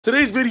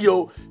Today's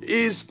video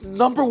is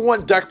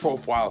 #1 deck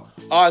profile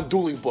on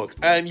Dueling Book,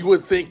 and you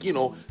would think, you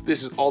know,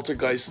 this is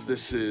Altergeist,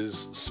 this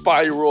is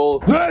Spiral.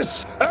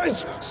 This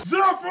is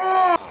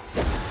Zephyr!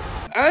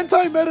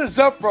 Anti-meta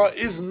Zephyr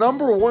is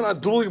 #1 on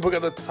Dueling Book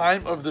at the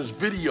time of this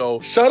video.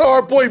 Shout out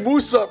our boy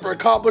Musa for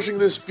accomplishing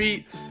this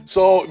feat.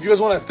 So if you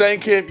guys want to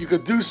thank him, you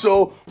could do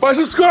so by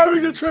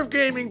subscribing to Trif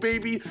Gaming,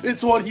 baby.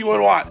 It's what you would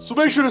want. So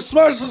make sure to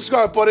smash the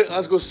subscribe button.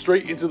 Let's go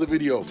straight into the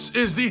video. This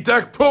is the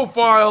deck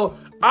profile.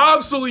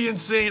 Absolutely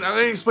insane. I'm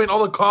going to explain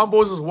all the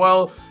combos as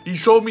well. He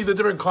showed me the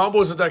different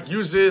combos the deck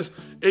uses.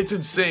 It's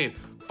insane.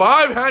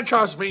 5 hand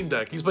traps main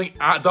deck. He's playing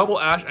double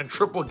Ash and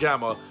triple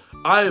Gamma.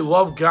 I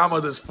love Gamma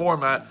this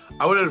format.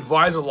 I would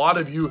advise a lot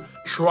of you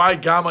try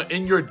Gamma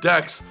in your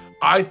decks.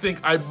 I think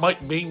I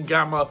might main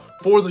Gamma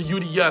for the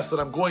UDS that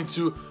I'm going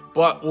to,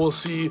 but we'll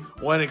see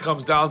when it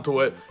comes down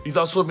to it. He's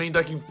also main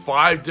decking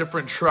 5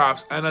 different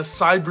traps and a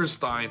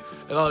Cyberstein,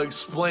 and I'll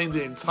explain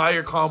the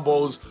entire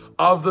combos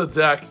of the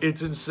deck.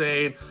 It's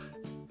insane.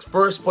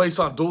 First place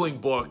on Dueling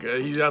Book.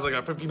 He has like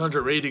a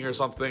 1500 rating or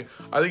something.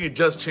 I think it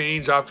just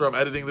changed after I'm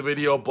editing the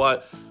video,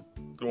 but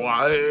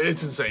wow,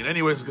 it's insane.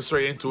 Anyways, let's get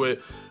straight into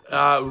it.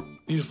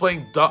 He's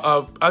playing,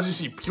 as you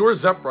see, pure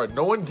Zephyr,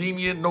 no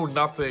Endymion, no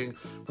nothing,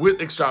 with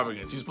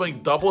Extravagance. He's playing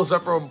double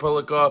Zephyr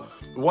Empilica,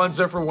 1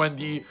 Zephyr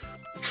Wendy,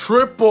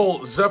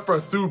 triple Zephyr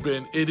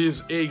Thubin. It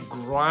is a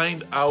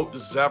grind out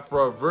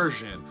Zephyr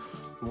version.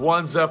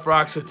 1 Zephyr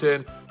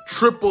Accitan,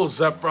 triple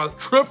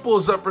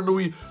Zephyr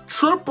Nui,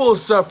 triple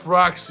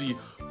Zephyraxi.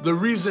 The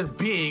reason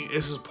being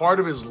is, as part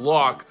of his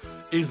lock,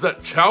 is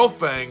that Chao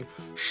Feng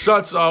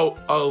shuts out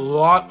a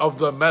lot of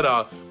the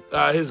meta.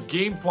 His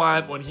game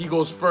plan when he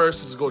goes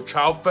first is to go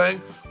Chao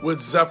Feng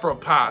with Zephyr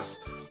Path,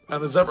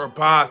 and the Zephyr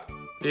Path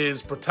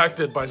is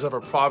protected by Zephyr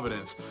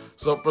Providence.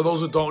 So for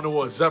those who don't know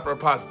what Zephyr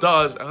Path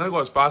does, I'm gonna go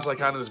as fast as I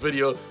can in this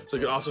video so I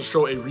can also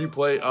show a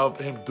replay of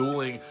him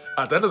dueling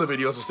at the end of the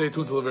video, so stay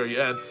tuned till the very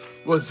end.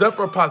 What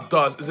Zephyr Path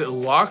does is it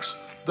locks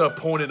the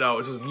opponent out.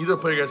 It says neither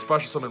player gets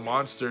special summon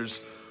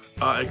monsters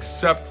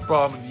except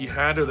from the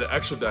hand or the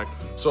extra deck.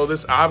 So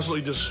this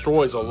absolutely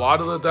destroys a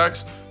lot of the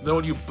decks. And then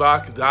when you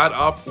back that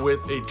up with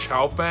a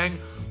Chao Feng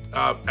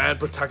and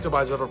protected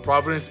by Zephyr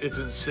Providence, it's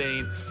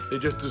insane. It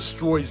just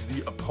destroys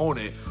the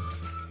opponent.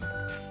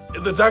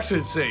 The deck's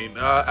insane.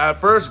 At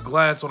first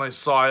glance, when I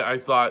saw it, I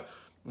thought,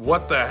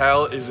 what the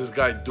hell is this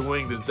guy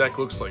doing? This deck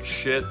looks like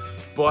shit.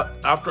 But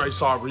after I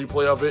saw a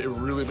replay of it, it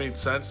really made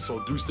sense.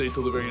 So do stay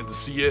till the very end to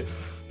see it.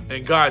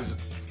 And guys,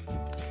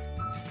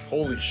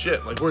 holy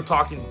shit. Like, we're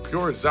talking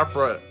pure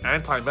Zephyr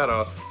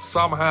anti-meta.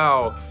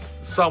 Somehow,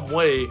 some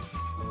way,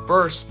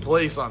 first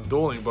place on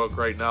Dueling Book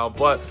right now.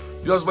 But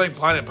he was playing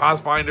Planet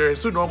Pathfinder.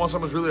 His 2 normal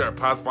summons really are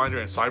Pathfinder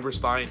and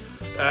Cyberstein.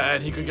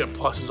 And he could get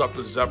pluses up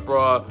to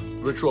Zephyr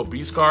Ritual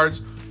Beast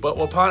cards. But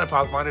what Planet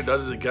Pathfinder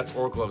does is it gets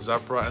Oracle of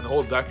Zephyr, and the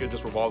whole deck is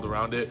just revolved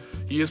around it.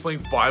 He is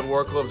playing 5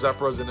 Oracle of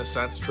Zephyrs in a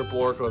sense, triple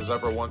Oracle of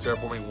Zephyr, 1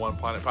 Terraforming, 1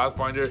 Planet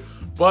Pathfinder.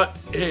 But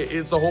hey,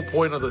 it's the whole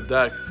point of the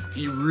deck.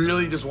 He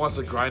really just wants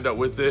to grind out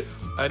with it,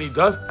 and he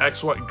does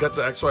get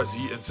the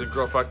XYZ and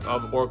Synchro effect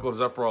of Oracle of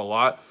Zephyr a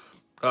lot.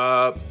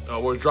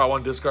 Where draw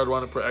 1, discard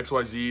 1 for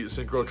XYZ,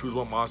 Synchro, choose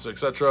 1 monster,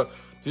 etc.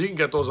 So you can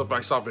get those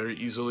effects off very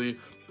easily.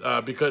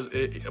 Because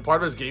a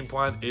part of his game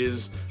plan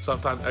is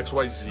sometimes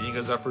XYZing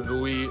a Zephyr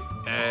Nui,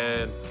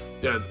 and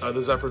yeah,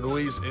 the Zephyr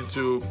Nuis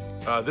into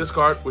this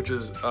card, which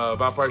is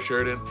Vampire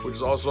Sheridan, which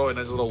is also a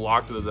nice little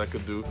lock that the deck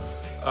could do.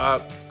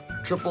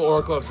 Triple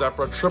Oracle of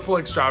Zephyr, triple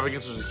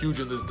Extravagance, which is huge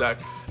in this deck,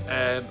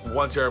 and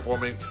 1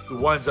 Terraforming,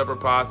 1 Zephyr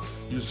Path.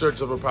 You search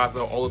Zephyr Path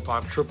all the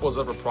time, triple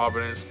Zephyr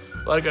Providence.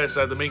 Like I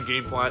said, the main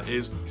game plan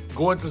is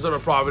go into Zephyr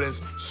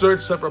Providence,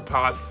 search Zephyr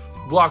Path,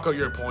 block out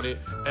your opponent,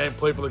 and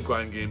play for the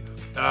grind game.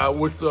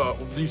 With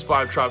these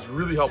 5 traps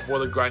really help for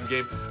the grind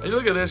game. And you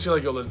look at this, you're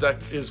like, yo, this deck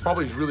is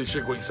probably really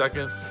shit going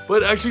second,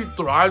 but it actually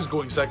thrives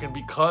going second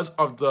because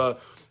of the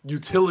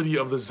utility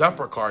of the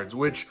Zephyr cards,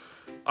 which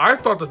I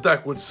thought the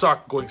deck would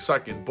suck going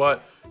second,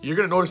 but you're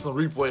going to notice in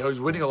the replay how he's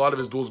winning a lot of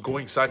his duels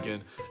going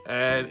second,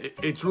 and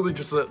it's really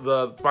just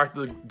the fact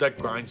that the deck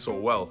grinds so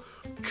well.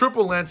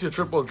 Triple Lancia,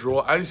 triple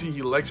Droll. As you see,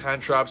 he likes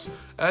hand traps,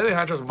 and I think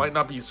hand traps might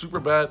not be super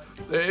bad.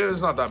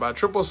 It's not that bad.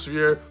 Triple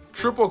Sphere,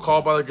 triple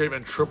Call by the Grave,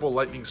 and triple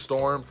Lightning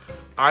Storm.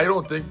 I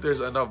don't think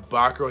there's enough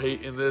back row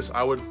hate in this.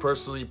 I would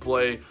personally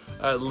play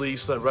at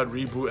least a Red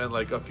Reboot and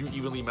like a few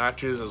evenly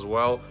matches as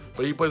well.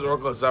 But he plays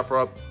Oracle of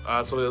Zephyr,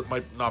 so that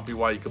might not be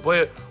why you could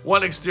play it.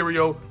 1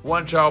 Exterio,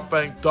 1 Chao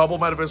Feng, double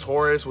Metavis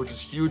Horus, which is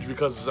huge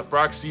because it's a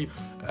Zephyraxi,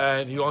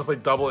 and he only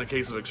played double in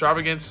case of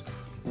Extravagance.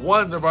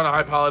 1 Nirvana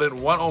High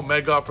Paladin, 1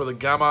 Omega for the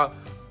Gamma,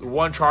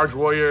 1 Charge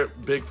Warrior,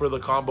 big for the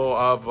combo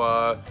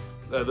of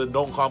the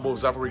known combo of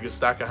Zephyr where you can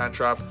stack a hand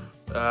trap.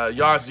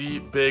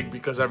 Yazi, big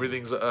because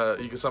everything's,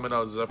 you can summon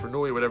out Zephyr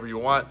Nui, whatever you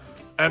want.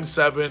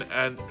 M7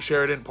 and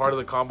Sheridan, part of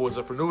the combo with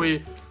Zephyr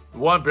Nui.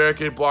 1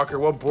 Barricade Blocker,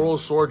 1 Boros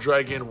Sword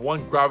Dragon,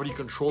 1 Gravity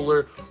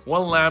Controller,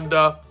 1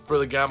 Lambda for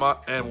the Gamma,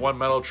 and 1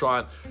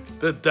 Metaltron.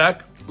 The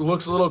deck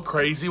looks a little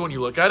crazy when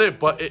you look at it,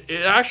 but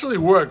it actually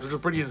works, which is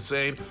pretty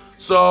insane.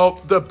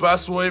 So the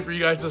best way for you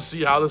guys to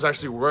see how this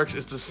actually works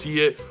is to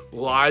see it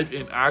live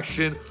in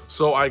action.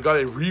 So I got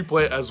a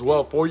replay as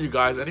well for you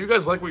guys. And if you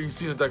guys like what you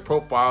see in the deck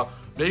profile,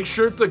 make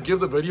sure to give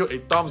the video a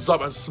thumbs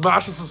up and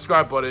smash the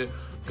subscribe button.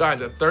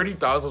 Guys, at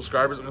 30,000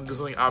 subscribers, I'm going to do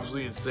something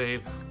absolutely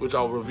insane, which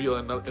I'll reveal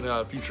in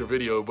a future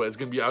video, but it's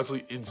going to be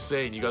absolutely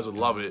insane. You guys would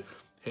love it.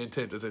 Hint,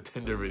 hint, it's a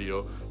Tinder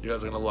video. You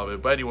guys are going to love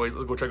it. But anyways,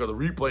 let's go check out the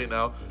replay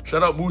now.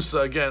 Shout out Musa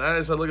again.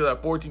 As I said, look at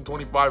that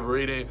 1425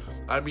 rating.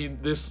 I mean,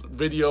 this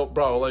video,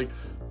 bro, like,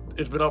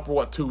 it's been up for,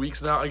 what, 2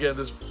 weeks now? Again,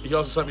 he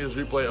also sent me this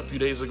replay a few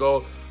days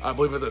ago. I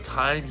believe at the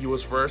time he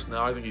was first.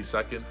 Now I think he's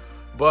second.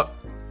 But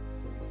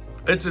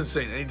it's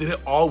insane. And he did it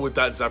all with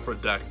that Zephyr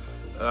deck.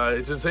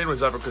 It's insane what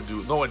Zephyr could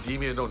do. No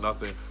Endymion, no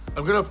nothing.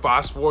 I'm going to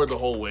fast forward the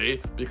whole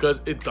way because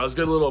it does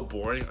get a little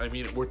boring. I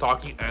mean, we're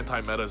talking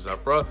anti-meta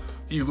Zephyr.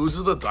 He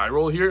loses the die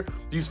roll here.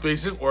 He's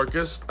facing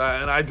Orcus,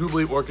 and I do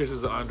believe Orcus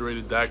is an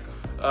underrated deck.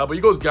 But he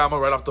goes Gamma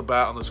right off the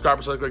bat on the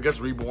Scrapper Cycler. Gets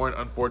Reborn,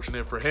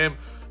 unfortunate for him.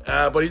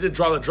 But he did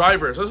draw the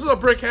Driver. So this is a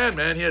brick hand,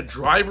 man. He had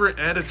Driver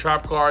and a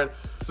Trap card.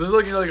 So this is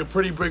looking like a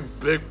pretty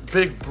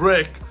big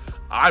brick.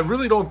 I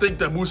really don't think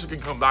that Musa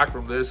can come back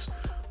from this.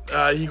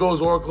 He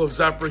goes Oracle of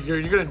Zephyr here.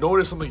 You're going to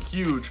notice something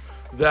huge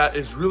that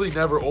is really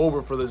never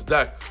over for this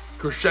deck.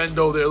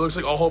 Crescendo there. Looks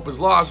like all hope is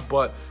lost,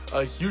 but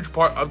a huge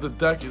part of the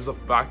deck is the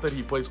fact that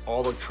he plays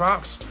all the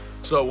traps.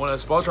 So when a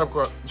spell trap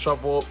card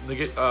shuffle,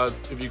 negate,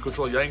 if you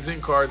control a Yang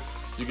Zing card,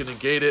 you can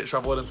negate it,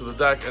 shuffle it into the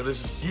deck, and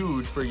this is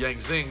huge for Yang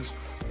Zings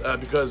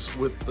because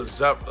with the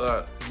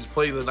he's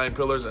playing the 9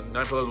 pillars, and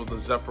 9 pillars with the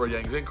Zephyr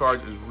Yang Zing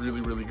card is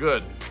really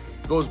good.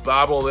 Goes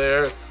Babel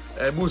there,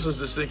 and Musa's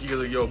just thinking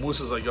like, yo,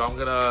 Musa's like, yo, I'm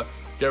gonna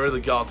get rid of the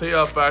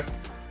Galatea effect.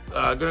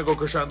 Gonna go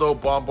Crescendo,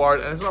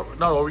 Bombard, and it's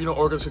not over. You know,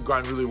 Orcus can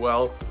grind really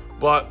well,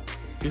 but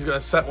he's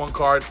gonna set one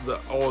card. The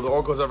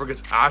Oracle Zephyr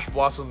gets Ash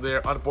Blossom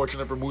there.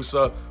 Unfortunate for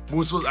Musa.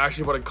 Musa was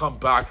actually about to come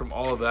back from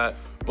all of that,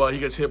 but he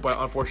gets hit by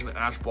unfortunate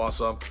Ash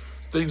Blossom.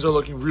 Things are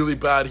looking really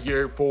bad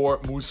here for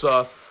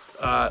Musa,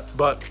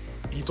 but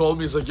he told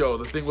me, he's like, yo,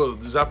 the thing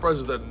with Zephyrs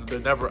is that they're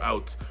never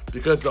out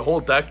because the whole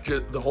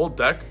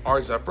deck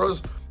are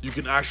Zephyrs. You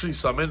can actually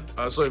summon,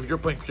 so if you're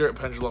playing Pure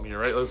Pendulum here,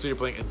 right? Let's say you're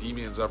playing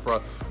Endymion Zephyr.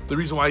 The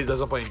reason why he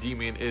doesn't play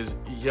Endymion is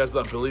he has the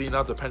ability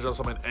not to Pendulum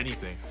summon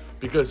anything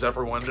because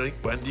Zephyr Wendy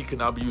can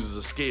now be used as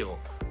a scale,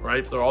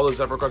 right? All the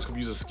Zephyr cards can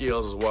be used as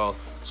scales as well.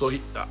 So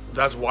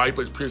that's why he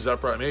plays Pure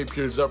Zephyr. Maybe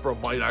Pure Zephyr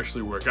might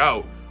actually work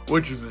out,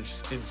 which is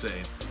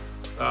insane.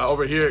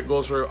 Over here, it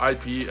goes for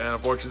IP, and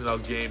unfortunately, that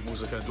was game.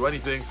 Musa couldn't do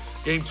anything.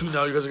 Game 2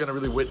 now, you guys are going to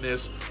really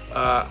witness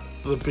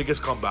the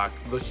biggest comeback.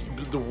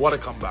 What a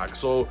comeback.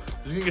 So,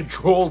 he's going to get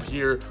trolled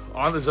here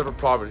on the Zephyr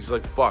Province. He's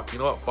like, fuck, you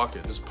know what? Fuck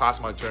it. Just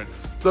pass my turn.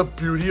 The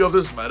beauty of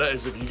this meta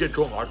is if you get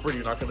trolled Lockbird,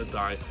 you're not going to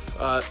die.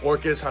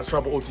 Orcus has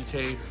trouble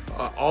OTKing.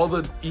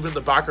 Even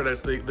the backer decks,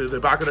 the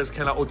backer decks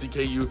cannot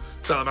OTK you.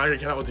 Salamander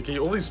cannot OTK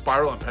you. Only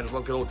Spiral and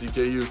Pendulum can OTK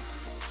you.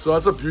 So,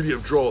 that's the beauty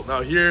of Droll.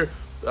 Now, here,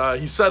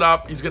 he's set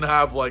up. He's gonna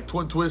have like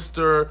Twin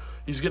Twister.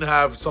 He's gonna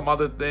have some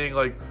other thing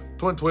like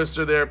Twin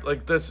Twister there.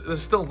 Like that's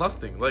still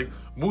nothing. Like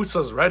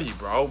Musa's ready,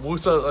 bro.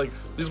 Musa, like,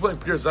 he's playing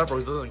Pure Zephyr.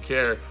 He doesn't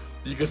care.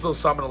 You can still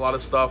summon a lot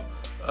of stuff.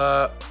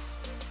 I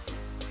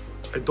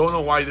don't know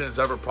why he didn't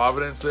Zephyr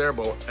Providence there,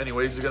 but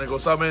anyways, he's gonna go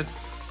summon.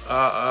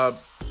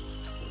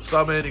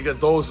 Summon. You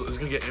get those. He's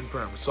gonna get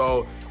Imperm.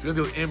 So he's gonna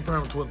do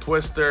Imperm, Twin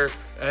Twister,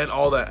 and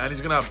all that. And he's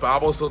gonna have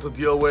Babel still to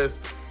deal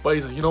with. But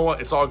he's like, you know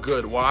what? It's all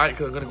good. Why?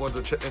 Because I'm going to go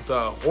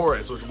into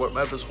Horus, which is what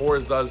Memphis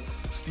Horus does,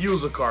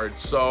 steals a card.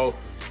 So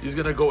he's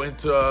going to go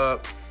into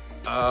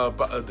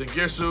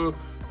Dingirsu,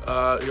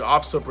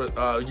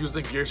 use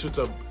Dingirsu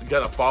to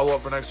get a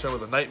follow-up for next turn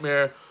with a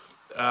Nightmare.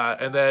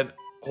 And then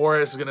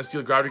Horus is going to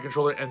steal Gravity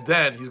Controller. And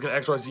then he's going to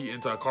XYZ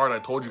into a card I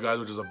told you guys,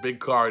 which is a big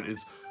card.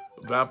 It's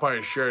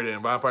Vampire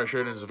Sheridan. Vampire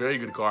Sheridan is a very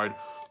good card.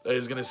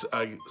 He's going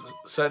to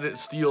send it,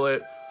 steal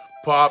it,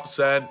 pop,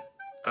 send.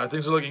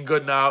 Things are looking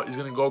good now. He's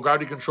going to go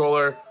Gravity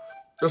Controller.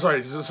 Oh, sorry,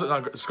 he's just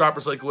on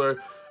Scrapper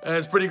Cycler. And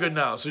it's pretty good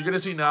now. So you're going to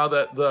see now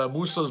that the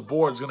Musa's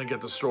board is going to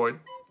get destroyed,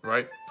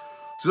 right?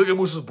 So look at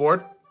Musa's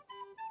board.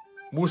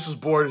 Musa's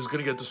board is going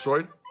to get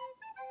destroyed.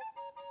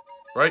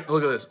 Right?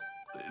 Look at this.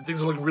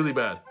 Things are looking really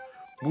bad.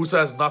 Musa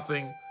has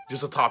nothing,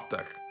 just a top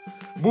deck.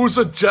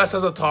 Musa just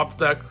has a top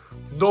deck.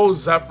 No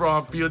Zephyr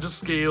on field, just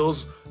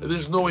scales.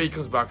 There's no way he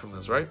comes back from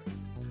this, right?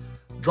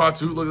 Draw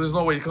 2. Look, there's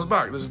no way he comes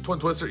back. There's a Twin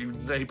Twister.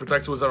 He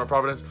protects with Zephyr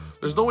Providence.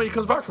 There's no way he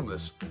comes back from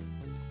this.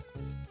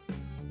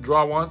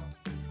 Draw 1.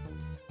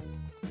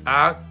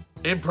 Add.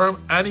 Imperm.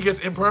 And he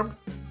gets Imperm.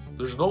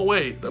 There's no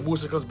way that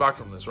Musa comes back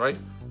from this, right?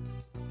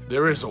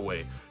 There is a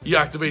way. He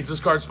activates this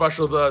card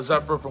special, the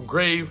Zephyr from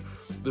Grave.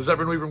 The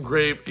Zephyr Nui from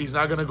Grave. He's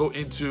now going to go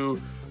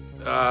into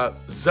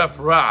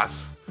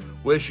Zephyrath,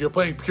 which you're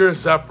playing Pure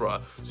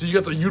Zephyr. So you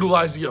get to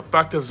utilize the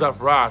effect of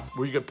Zephyrath,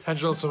 where you get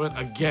Pendulum Summon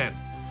again.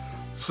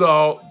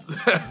 So,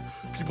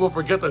 people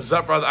forget that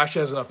Zephyr actually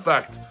has an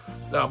effect,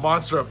 a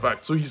monster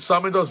effect. So he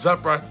summoned a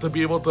Zephyr to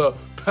be able to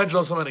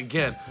Pendulum Summon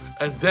again.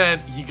 And then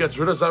he gets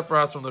rid of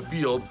Zephyr from the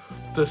field.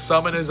 to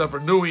summon his Zephyr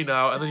Nui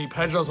now, and then he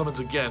pendulum summons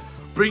again,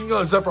 bringing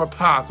out Zephyr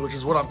Path, which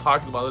is what I'm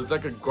talking about. This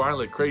deck could grind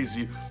like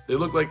crazy. They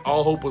looked like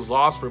all hope was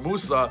lost for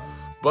Musa,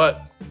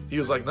 but he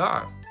was like,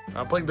 nah,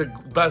 I'm playing the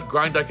best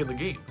grind deck in the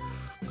game.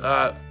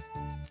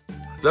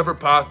 Zephyr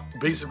Path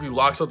basically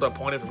locks out the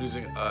opponent from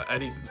using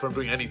from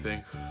doing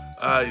anything.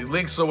 He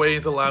links away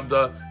into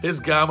Lambda. His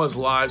Gamma's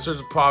live.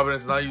 Searches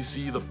Providence. Now you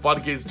see the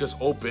floodgates just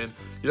open.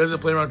 He doesn't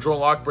play around Drone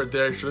Lockbird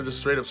there. He should have just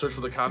straight up searched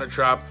for the counter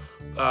trap.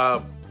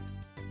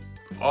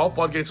 All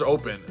floodgates are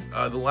open.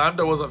 The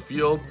Lambda wasn't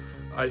field.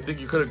 I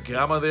think you could have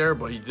Gamma there,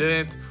 but he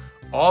didn't.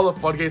 All the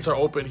floodgates are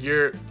open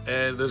here,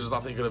 and there's just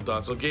nothing he could have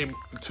done. So game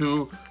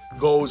 2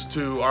 goes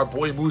to our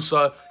boy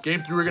Musa.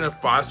 Game 3, we're going to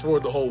fast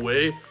forward the whole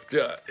way.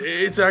 Yeah,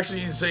 it's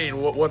actually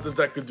insane what this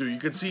deck could do. You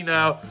can see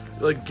now,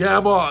 like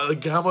Gamma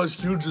is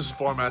huge this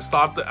format.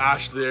 Stop the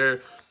Ash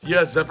there. He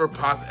has Zephyr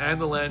Path and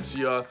the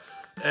Lancia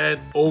and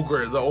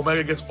Ogre. The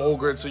Omega gets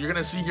Ogre. So you're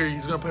going to see here,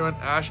 he's going to play around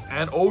Ash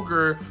and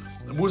Ogre.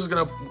 Musa's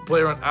going to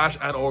play around Ash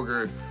and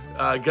Ogre.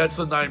 Gets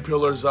the 9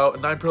 pillars out.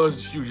 9 pillars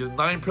is huge. He has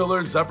 9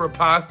 pillars, Zephyr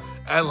Path,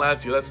 and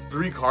Lancia. That's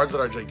 3 cards that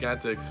are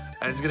gigantic.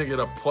 And he's going to get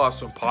a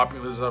plus from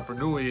popping this Zephyr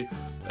Nui.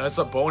 And that's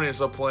a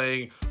bonus of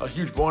playing, a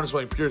huge bonus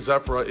playing pure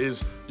Zephyr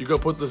is you go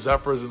put the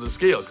Zephyrs in the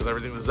scale, because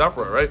everything is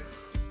Zephyr, right?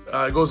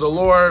 Goes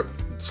Allure,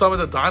 summon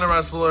the Dino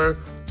Wrestler.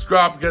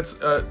 Scrap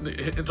gets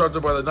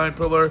interrupted by the 9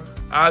 pillar.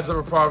 Adds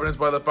Zephyr Providence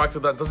by the fact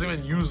that doesn't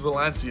even use the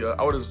Lancia.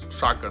 I would have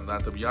shotgunned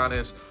that, to be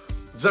honest.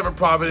 Zephyr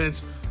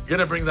Providence,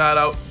 gonna bring that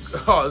out.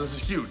 Oh, this is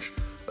huge.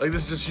 Like,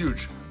 this is just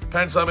huge.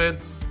 Pen summon,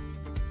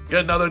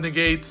 get another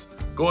negate,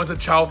 go into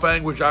Chao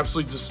Fang, which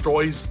absolutely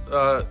destroys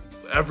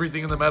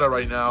everything in the meta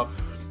right now.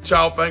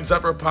 Chao Fang,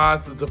 Zephyr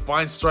Path, the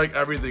Divine Strike,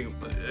 everything.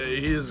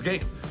 He is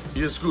game.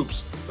 He is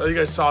scoops. So you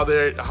guys saw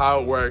there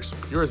how it works.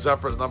 Pure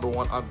Zephyr is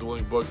 #1 on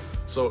Dueling Book.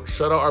 So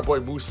shout out our boy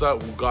Musa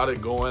who got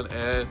it going,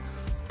 and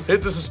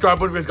hit the subscribe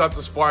button if you guys got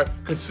this far.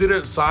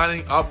 Consider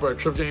signing up for a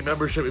Trif Game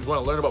membership if you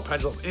want to learn about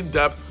pendulum in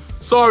depth.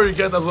 Sorry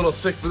again, I was a little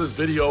sick for this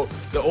video.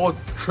 The old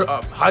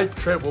hype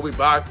trip will be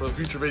back for the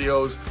future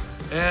videos.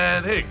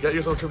 And hey, get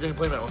yourself a Trif Game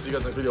playmat. I'll see you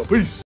guys in the next video. Peace.